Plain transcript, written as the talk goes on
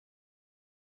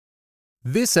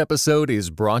This episode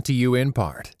is brought to you in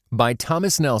part by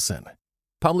Thomas Nelson,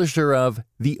 publisher of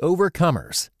The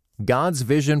Overcomers, God's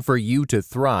Vision for You to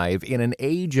Thrive in an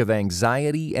Age of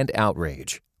Anxiety and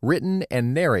Outrage, written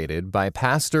and narrated by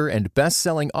pastor and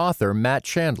best-selling author Matt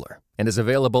Chandler, and is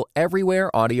available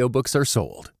everywhere audiobooks are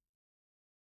sold.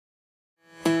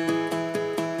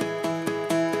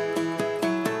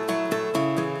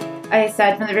 I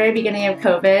said from the very beginning of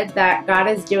COVID that God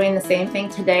is doing the same thing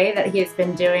today that he has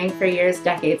been doing for years,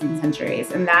 decades, and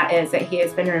centuries. And that is that he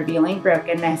has been revealing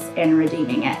brokenness and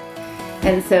redeeming it.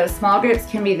 And so small groups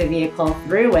can be the vehicle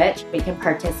through which we can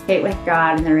participate with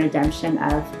God in the redemption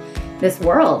of this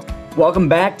world. Welcome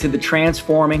back to the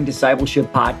Transforming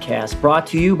Discipleship Podcast, brought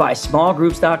to you by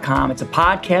smallgroups.com. It's a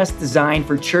podcast designed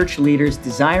for church leaders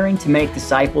desiring to make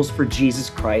disciples for Jesus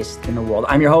Christ in the world.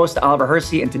 I'm your host, Oliver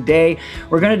Hersey, and today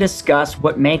we're going to discuss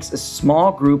what makes a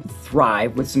small group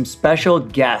thrive with some special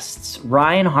guests,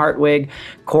 Ryan Hartwig,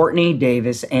 Courtney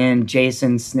Davis, and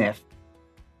Jason Sniff.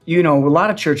 You know, a lot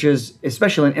of churches,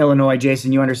 especially in Illinois,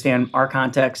 Jason, you understand our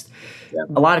context. Yeah.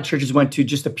 A lot of churches went to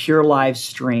just a pure live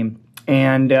stream.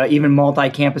 And even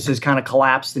multi-campuses kind of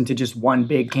collapsed into just one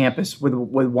big campus with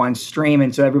one stream.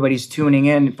 And so everybody's tuning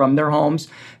in from their homes.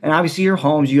 And obviously your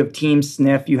homes, you have Team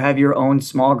Sniff, you have your own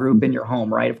small group in your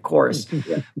home, right? Of course.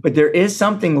 Yeah. But there is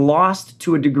something lost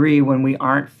to a degree when we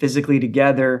aren't physically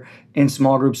together in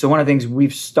small groups. So one of the things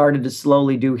we've started to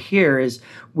slowly do here is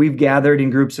we've gathered in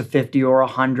groups of 50 or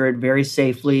 100 very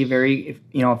safely, very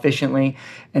efficiently.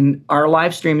 And our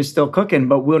live stream is still cooking.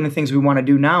 But one of the things we want to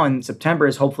do now in September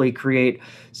is hopefully create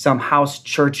some house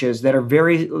churches that are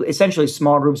very essentially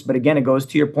small groups. But again, it goes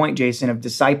to your point, Jason, of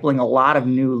discipling a lot of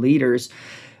new leaders.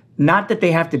 Not that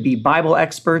they have to be Bible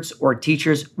experts or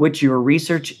teachers, which your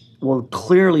research will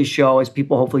clearly show as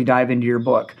people hopefully dive into your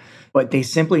book. But they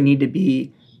simply need to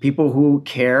be people who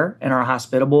care and are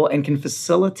hospitable and can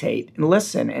facilitate and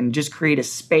listen and just create a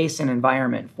space and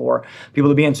environment for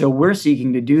people to be in. So we're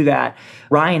seeking to do that.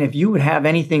 Ryan, if you would have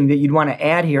anything that you'd want to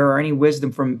add here or any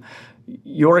wisdom from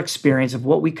your experience of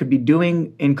what we could be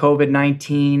doing in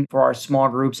COVID-19 for our small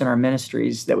groups and our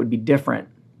ministries that would be different.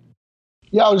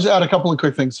 Yeah, I'll just add a couple of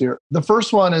quick things here. The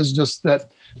first one is just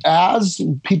that as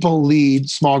people lead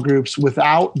small groups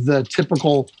without the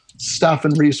typical stuff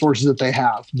and resources that they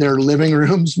have, their living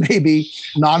rooms, maybe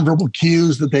nonverbal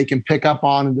cues that they can pick up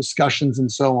on in discussions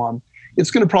and so on,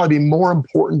 it's going to probably be more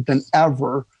important than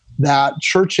ever that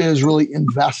churches really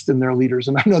invest in their leaders.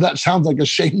 And I know that sounds like a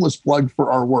shameless plug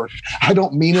for our work. I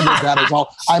don't mean it as that at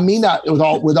all. I mean that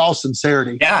with all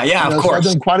sincerity. Yeah, of course. So I've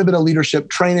done quite a bit of leadership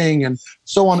training and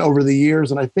so on over the years.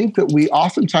 And I think that we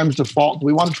oftentimes default,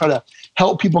 we want to try to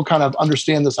help people kind of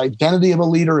understand this identity of a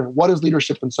leader and what is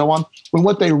leadership and so on, when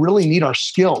what they really need are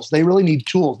skills. They really need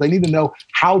tools. They need to know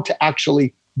how to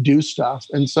actually do stuff.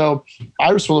 And so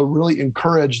I just want to really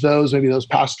encourage maybe those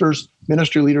pastors,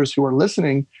 ministry leaders who are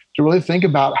listening to really think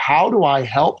about how do I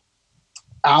help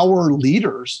our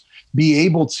leaders be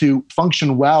able to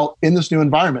function well in this new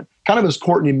environment. Kind of as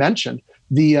Courtney mentioned,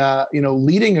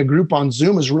 leading a group on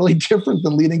Zoom is really different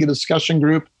than leading a discussion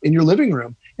group in your living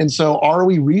room. And so are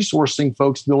we resourcing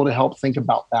folks to be able to help think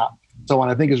about that? So what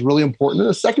I think is really important. And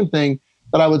the second thing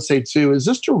that I would say too is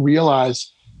just to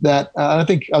realize that I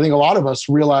think a lot of us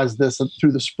realize this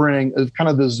through the spring of kind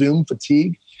of the Zoom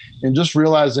fatigue, and just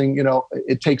realizing,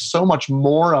 it takes so much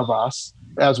more of us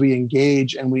as we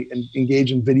engage and we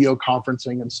engage in video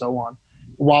conferencing and so on.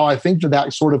 While I think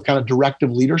that sort of kind of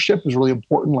directive leadership is really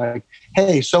important, like,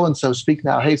 hey, so-and-so speak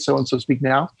now, hey, so-and-so speak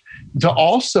now, to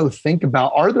also think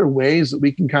about, are there ways that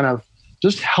we can kind of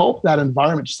just help that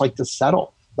environment just like to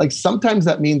settle? Like sometimes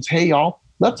that means, hey, y'all,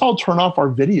 let's all turn off our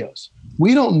videos.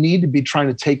 We don't need to be trying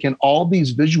to take in all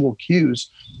these visual cues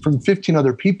from 15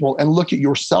 other people and look at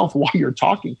yourself while you're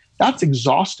talking. That's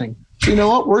exhausting. So you know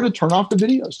what? We're going to turn off the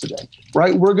videos today,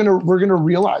 right? We're going to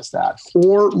realize that.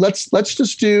 Or let's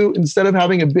just do, instead of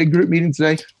having a big group meeting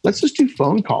today, let's just do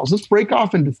phone calls. Let's break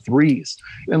off into threes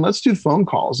and let's do phone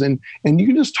calls. And you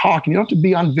can just talk and you don't have to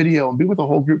be on video and be with the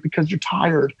whole group because you're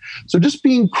tired. So just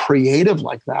being creative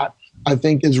like that, I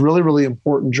think, is really, really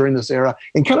important during this era,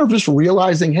 and kind of just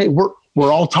realizing, hey, we're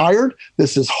all tired.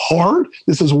 This is hard.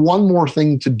 This is one more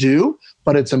thing to do,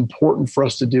 but it's important for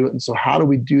us to do it. And so how do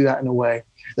we do that in a way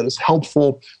that is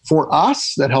helpful for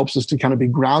us, that helps us to kind of be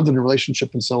grounded in a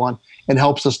relationship and so on, and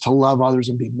helps us to love others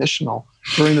and be missional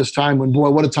during this time when, boy,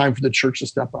 what a time for the church to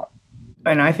step up.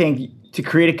 And I think to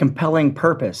create a compelling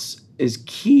purpose is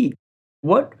key.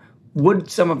 What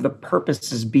would some of the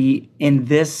purposes be in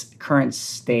this current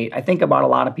state? I think about a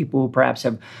lot of people who perhaps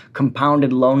have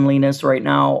compounded loneliness right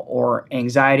now or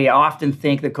anxiety. I often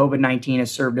think that COVID-19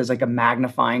 has served as like a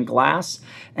magnifying glass,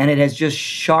 and it has just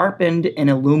sharpened and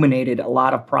illuminated a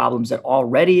lot of problems that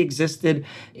already existed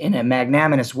in a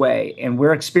magnanimous way. And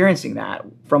we're experiencing that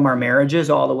from our marriages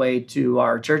all the way to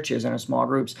our churches and our small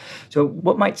groups. So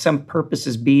what might some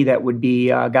purposes be that would be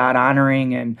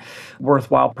God-honoring and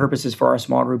worthwhile purposes for our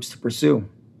small groups to pursue?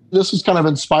 This was kind of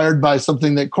inspired by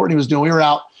something that Courtney was doing. We were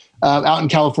out in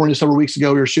California several weeks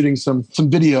ago. We were shooting some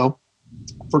video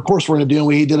for a course we're going to do. And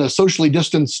we did a socially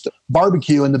distanced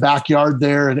barbecue in the backyard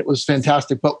there, and it was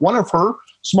fantastic. But one of her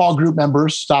small group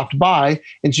members stopped by,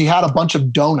 and she had a bunch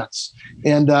of donuts.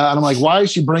 And I'm like, why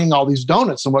is she bringing all these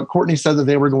donuts? And what Courtney said that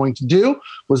they were going to do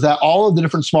was that all of the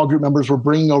different small group members were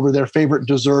bringing over their favorite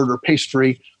dessert or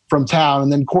pastry from town.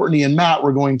 And then Courtney and Matt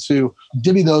were going to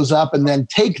divvy those up and then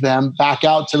take them back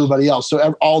out to everybody else.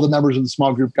 So all the members of the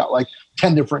small group got like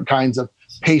 10 different kinds of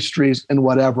pastries and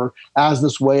whatever as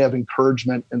this way of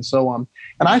encouragement and so on.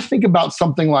 And I think about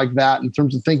something like that in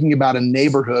terms of thinking about a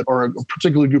neighborhood or a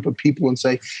particular group of people and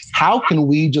say, how can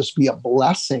we just be a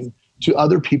blessing to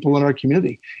other people in our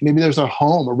community? Maybe there's a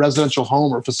home, a residential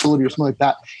home or facility or something like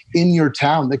that in your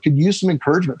town that could use some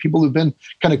encouragement, people who've been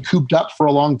kind of cooped up for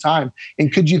a long time.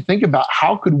 And could you think about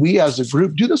how could we as a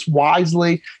group do this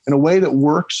wisely in a way that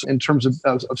works in terms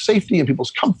of safety and people's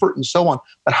comfort and so on,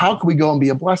 but how can we go and be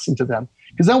a blessing to them?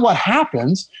 Because then what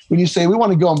happens when you say we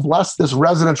want to go and bless this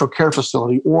residential care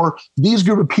facility or these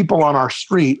group of people on our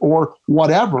street or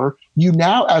whatever, you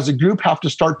now as a group have to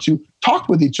start to talk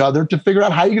with each other to figure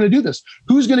out how you're going to do this.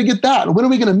 Who's going to get that? And when are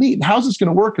we going to meet? And how's this going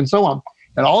to work? And so on.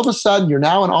 And all of a sudden, you're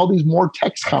now in all these more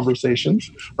text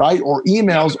conversations, right? Or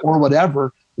emails or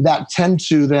whatever that tend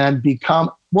to then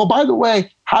become, well, by the way,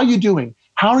 how are you doing?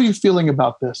 How are you feeling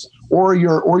about this? Or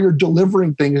you're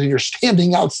delivering things and you're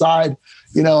standing outside,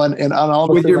 and all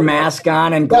the with your mask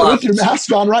on and gloves. Yeah, with your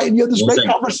mask on, right? And you have this great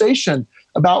conversation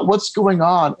about what's going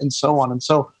on and so on. And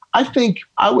so I think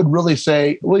I would really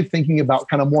say, really thinking about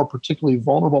kind of more particularly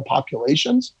vulnerable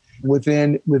populations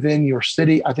within your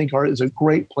city, I think is a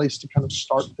great place to kind of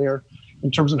start there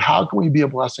in terms of how can we be a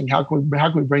blessing? How can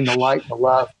we bring the light and the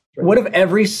love? What if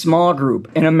every small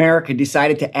group in America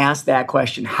decided to ask that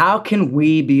question? How can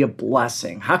we be a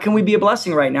blessing? How can we be a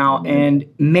blessing right now? And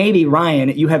maybe,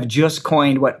 Ryan, you have just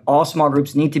coined what all small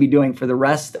groups need to be doing for the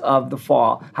rest of the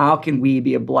fall. How can we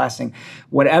be a blessing?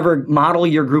 Whatever model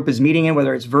your group is meeting in,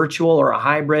 whether it's virtual or a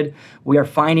hybrid, we are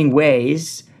finding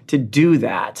ways to do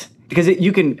that. Because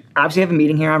you can obviously have a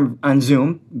meeting here on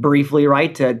Zoom briefly,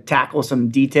 right, to tackle some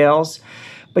details.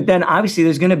 But then obviously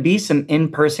there's going to be some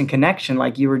in-person connection,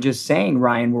 like you were just saying,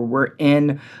 Ryan, where we're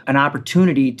in an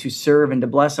opportunity to serve and to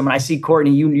bless them. And I see,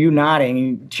 Courtney, you nodding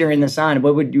and cheering this on.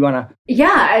 What would you want to?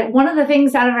 Yeah, one of the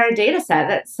things out of our data set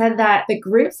that said that the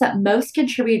groups that most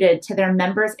contributed to their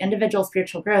members' individual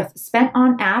spiritual growth spent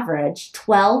on average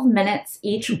 12 minutes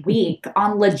each week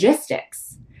on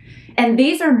logistics. And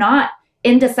these are not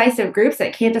indecisive groups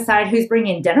that can't decide who's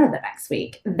bringing dinner the next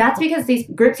week. That's because these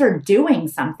groups are doing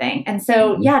something. And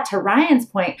so, to Ryan's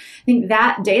point, I think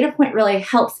that data point really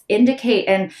helps indicate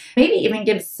and maybe even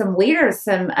gives some leaders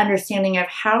some understanding of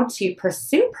how to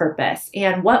pursue purpose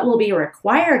and what will be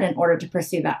required in order to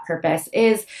pursue that purpose.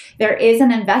 There is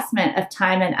an investment of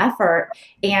time and effort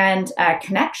and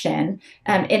connection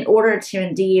in order to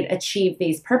indeed achieve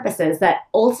these purposes that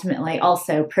ultimately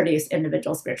also produce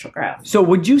individual spiritual growth. So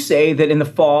would you say that in the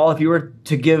fall, if you were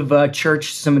to give a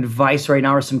church some advice right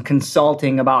now or some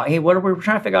consulting about, hey, we're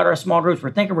trying to figure out our small groups,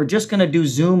 we're thinking we're just going to do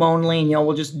Zoom only, and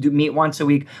we'll just meet once a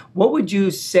week. What would you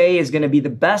say is going to be the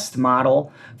best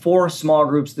model for small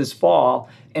groups this fall,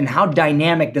 and how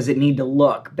dynamic does it need to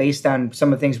look based on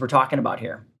some of the things we're talking about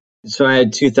here? So I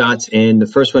had two thoughts, and the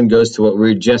first one goes to what we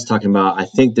were just talking about. I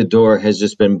think the door has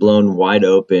just been blown wide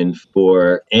open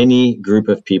for any group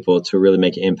of people to really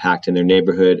make an impact in their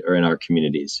neighborhood or in our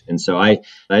communities. And so I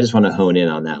just want to hone in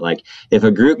on that. Like, if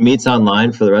a group meets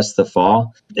online for the rest of the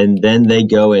fall, and then they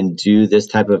go and do this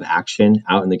type of action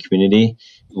out in the community,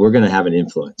 we're going to have an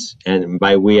influence. And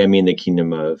by we, I mean the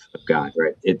kingdom of God,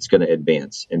 right? It's going to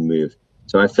advance and move.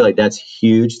 So I feel like that's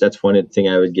huge. That's one thing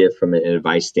I would give from an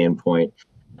advice standpoint.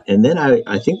 And then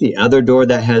I think the other door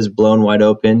that has blown wide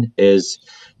open is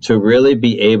to really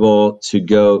be able to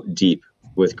go deep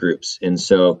with groups. And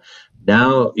so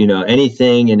now,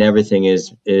 anything and everything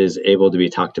is able to be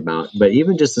talked about. But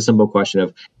even just a simple question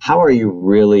of how are you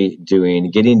really doing,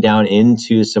 getting down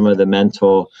into some of the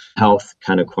mental health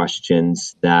kind of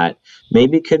questions that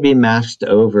maybe could be masked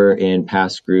over in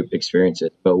past group experiences.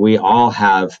 But we all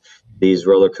have these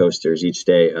roller coasters each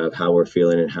day of how we're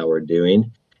feeling and how we're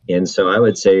doing. And so I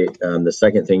would say the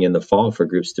second thing in the fall for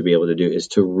groups to be able to do is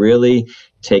to really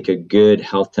take a good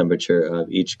health temperature of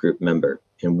each group member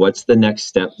and what's the next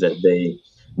step that they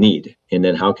need. And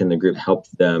then how can the group help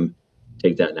them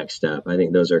take that next step? I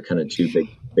think those are kind of two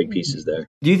big pieces there.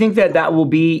 Do you think that will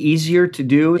be easier to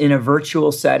do in a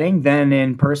virtual setting than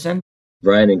in person?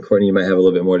 Brian and Courtney, you might have a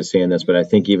little bit more to say on this, but I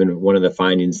think even one of the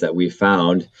findings that we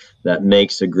found that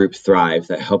makes a group thrive,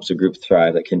 that helps a group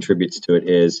thrive, that contributes to it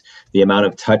is the amount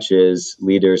of touches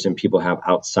leaders and people have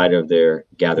outside of their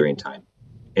gathering time.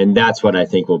 And that's what I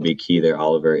think will be key there,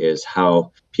 Oliver, is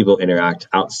how people interact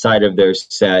outside of their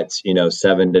set,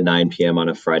 7 to 9 p.m. on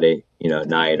a Friday,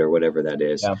 night or whatever that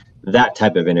is. Yeah. That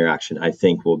type of interaction, I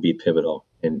think, will be pivotal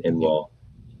and will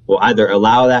either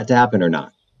allow that to happen or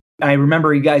not. I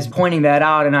remember you guys pointing that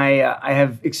out, and I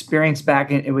have experience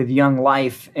back with Young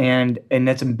Life, and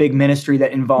that's a big ministry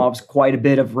that involves quite a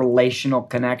bit of relational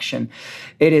connection.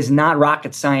 It is not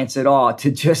rocket science at all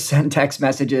to just send text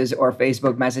messages or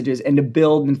Facebook messages and to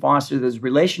build and foster those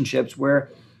relationships where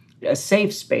a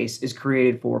safe space is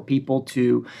created for people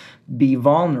to be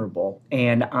vulnerable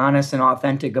and honest and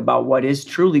authentic about what is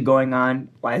truly going on,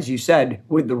 as you said,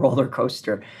 with the roller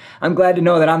coaster. I'm glad to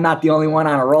know that I'm not the only one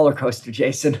on a roller coaster,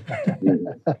 Jason.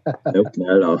 Nope,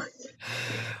 not at all.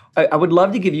 I would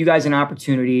love to give you guys an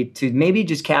opportunity to maybe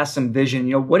just cast some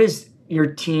vision. What is your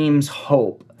team's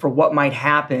hope for what might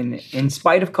happen in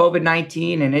spite of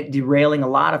COVID-19 and it derailing a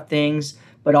lot of things,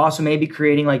 but also maybe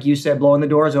creating, like you said, blowing the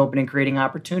doors open and creating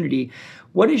opportunity?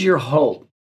 What is your hope?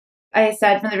 I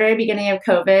said from the very beginning of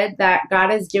COVID that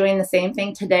God is doing the same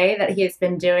thing today that he has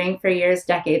been doing for years,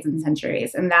 decades, and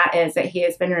centuries. And that is that he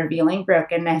has been revealing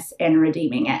brokenness and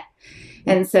redeeming it.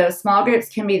 And so small groups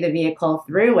can be the vehicle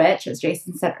through which, as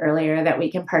Jason said earlier, that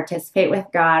we can participate with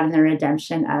God in the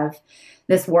redemption of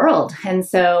this world. And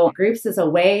so groups is a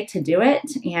way to do it.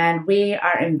 And we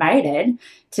are invited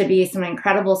to be some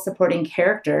incredible supporting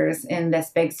characters in this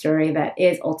big story that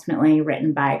is ultimately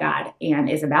written by God and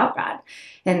is about God.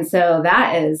 And so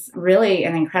that is really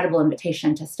an incredible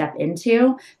invitation to step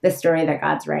into the story that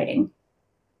God's writing.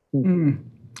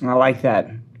 I like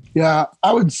that. Yeah,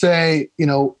 I would say,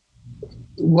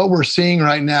 what we're seeing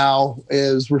right now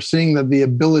is we're seeing that the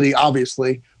ability,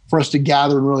 obviously, for us to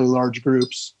gather in really large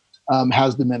groups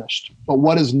has diminished. But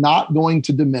what is not going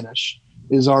to diminish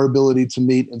is our ability to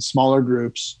meet in smaller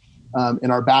groups,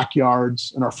 in our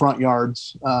backyards, in our front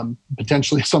yards,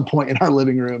 potentially at some point in our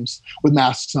living rooms with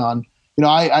masks on.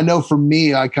 I know for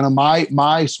me,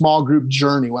 my small group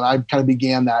journey, when I kind of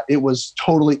began that, it was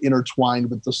totally intertwined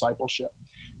with discipleship.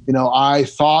 I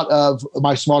thought of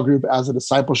my small group as a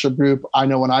discipleship group. I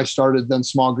know when I started then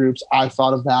small groups, I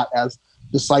thought of that as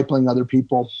discipling other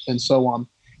people and so on.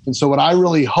 And so what I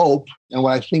really hope and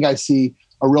what I think I see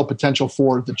a real potential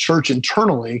for the church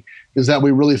internally is that we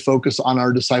really focus on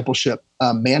our discipleship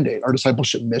mandate, our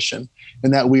discipleship mission,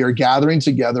 and that we are gathering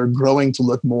together, growing to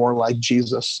look more like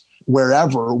Jesus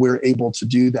wherever we're able to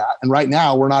do that. And right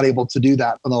now, we're not able to do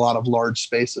that in a lot of large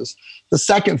spaces. The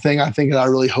second thing I think that I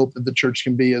really hope that the church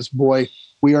can be is,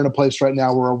 we are in a place right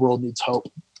now where our world needs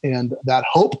hope. And that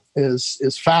hope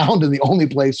is found in the only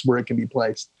place where it can be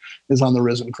placed is on the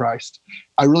risen Christ.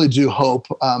 I really do hope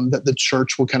that the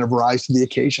church will kind of rise to the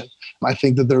occasion. I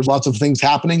think that there's lots of things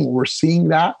happening. We're seeing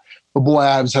that. But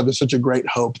I was having such a great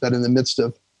hope that in the midst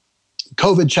of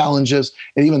COVID challenges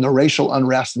and even the racial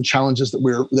unrest and challenges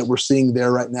that we're seeing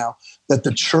there right now, that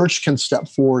the church can step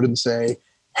forward and say,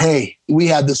 hey, we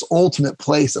had this ultimate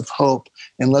place of hope,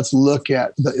 and let's look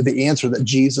at the answer that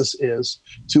Jesus is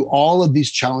to all of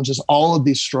these challenges, all of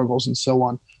these struggles and so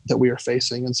on that we are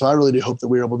facing. And so I really do hope that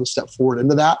we're able to step forward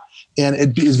into that. And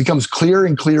it becomes clearer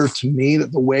and clearer to me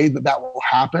that the way that will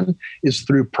happen is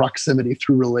through proximity,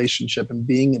 through relationship, and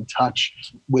being in touch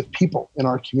with people in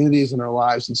our communities and our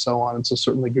lives and so on. And so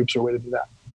certainly groups are a way to do that.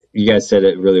 You guys said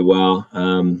it really well.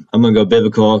 I'm going to go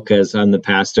biblical because I'm the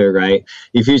pastor, right?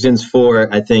 Ephesians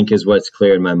 4, I think, is what's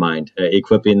clear in my mind.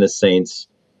 Equipping the saints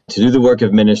to do the work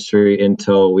of ministry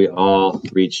until we all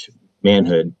reach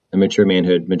manhood,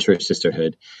 mature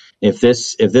sisterhood. If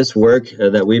this work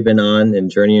that we've been on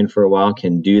and journeying for a while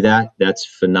can do that, that's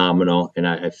phenomenal. And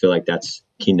I feel like that's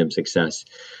kingdom success.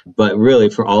 But really,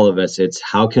 for all of us, it's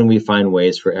how can we find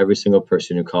ways for every single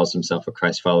person who calls himself a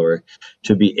Christ follower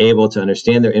to be able to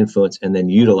understand their influence and then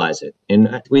utilize it.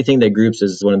 And we think that groups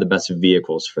is one of the best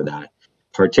vehicles for that,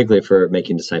 particularly for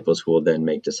making disciples who will then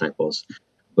make disciples.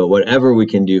 But whatever we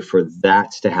can do for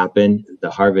that to happen, the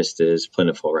harvest is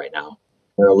plentiful right now.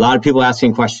 There are a lot of people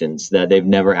asking questions that they've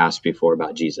never asked before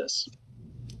about Jesus.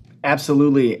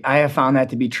 Absolutely. I have found that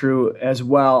to be true as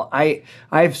well.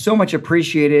 I've so much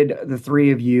appreciated the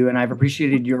three of you, and I've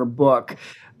appreciated your book.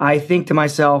 I think to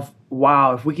myself,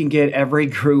 wow, if we can get every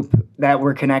group that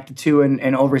we're connected to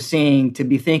and overseeing to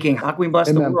be thinking, how can we bless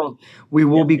the world? We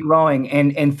will be growing.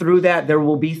 And through that, there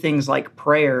will be things like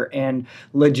prayer and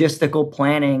logistical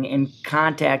planning and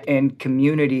contact and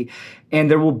community.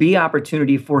 And there will be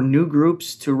opportunity for new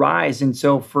groups to rise. And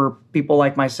so for people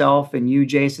like myself and you,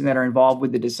 Jason, that are involved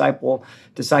with the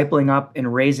discipling up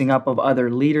and raising up of other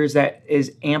leaders, that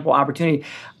is ample opportunity.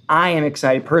 I am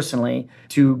excited personally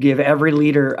to give every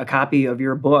leader a copy of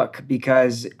your book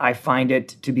because I find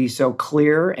it to be so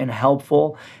clear and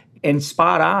helpful and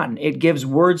spot on. It gives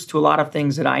words to a lot of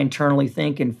things that I internally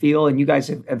think and feel, and you guys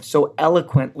have so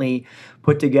eloquently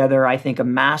put together, I think, a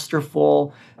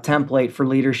masterful template for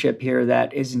leadership here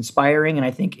that is inspiring, and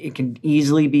I think it can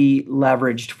easily be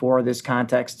leveraged for this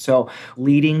context. So,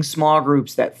 leading small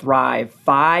groups that thrive,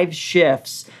 5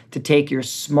 shifts to take your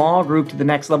small group to the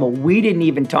next level. We didn't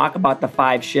even talk about the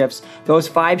 5 shifts. Those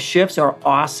 5 shifts are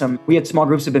awesome. We at Small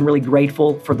Groups have been really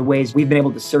grateful for the ways we've been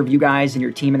able to serve you guys and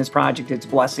your team in this project. It's a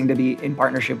blessing to be in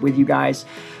partnership with you guys.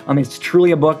 It's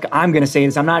truly a book. I'm going to say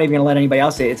this. I'm not even going to let anybody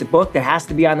else say it. It's a book that has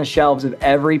to be on the shelves of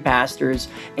every pastor's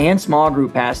and small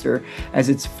group pastor, as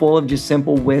it's full of just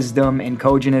simple wisdom and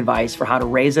cogent advice for how to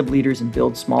raise up leaders and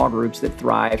build small groups that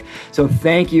thrive. So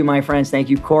thank you, my friends. Thank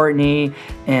you, Courtney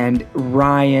and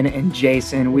Ryan and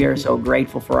Jason. We are so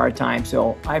grateful for our time.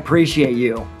 So I appreciate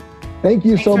you. Thank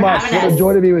you so much. What a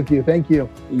joy to be with you. Thank you.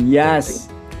 Yes.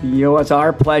 It's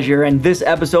our pleasure. And this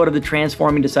episode of the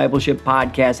Transforming Discipleship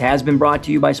podcast has been brought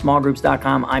to you by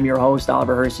smallgroups.com. I'm your host,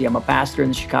 Oliver Hersey. I'm a pastor in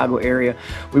the Chicago area.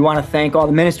 We want to thank all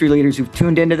the ministry leaders who've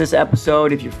tuned into this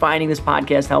episode. If you're finding this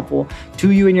podcast helpful to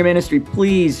you and your ministry,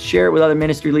 please share it with other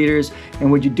ministry leaders.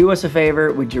 And would you do us a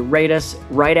favor? Would you rate us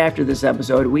right after this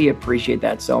episode? We appreciate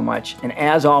that so much. And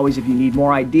as always, if you need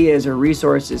more ideas or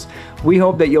resources, we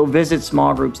hope that you'll visit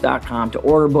smallgroups.com to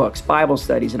order books, Bible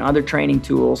studies, and other training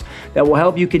tools that will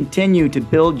help you continue to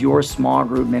build your small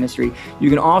group ministry. You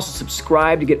can also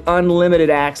subscribe to get unlimited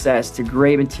access to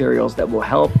great materials that will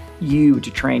help you to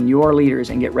train your leaders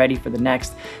and get ready for the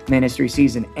next ministry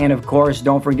season. And of course,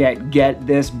 don't forget, get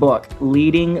this book,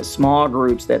 Leading Small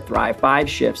Groups That Thrive, 5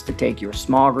 Shifts to Take Your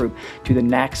Small Group to the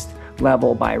Next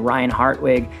Level by Ryan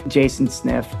Hartwig, Jason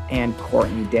Sniff, and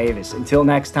Courtney Davis. Until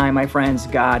next time, my friends,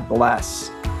 God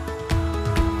bless.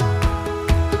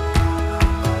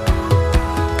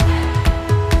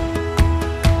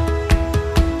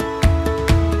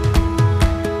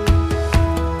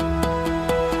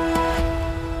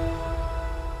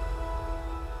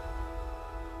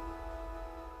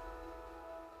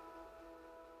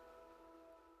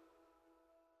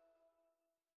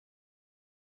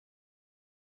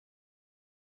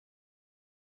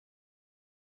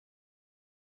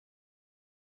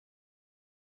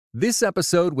 This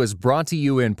episode was brought to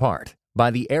you in part by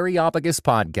the Areopagus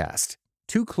Podcast,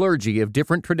 2 clergy of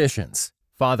different traditions,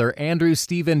 Father Andrew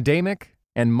Stephen Damick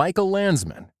and Michael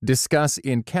Landsman, discuss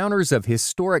encounters of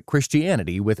historic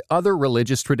Christianity with other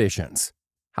religious traditions.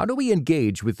 How do we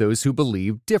engage with those who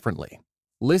believe differently?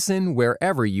 Listen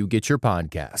wherever you get your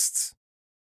podcasts.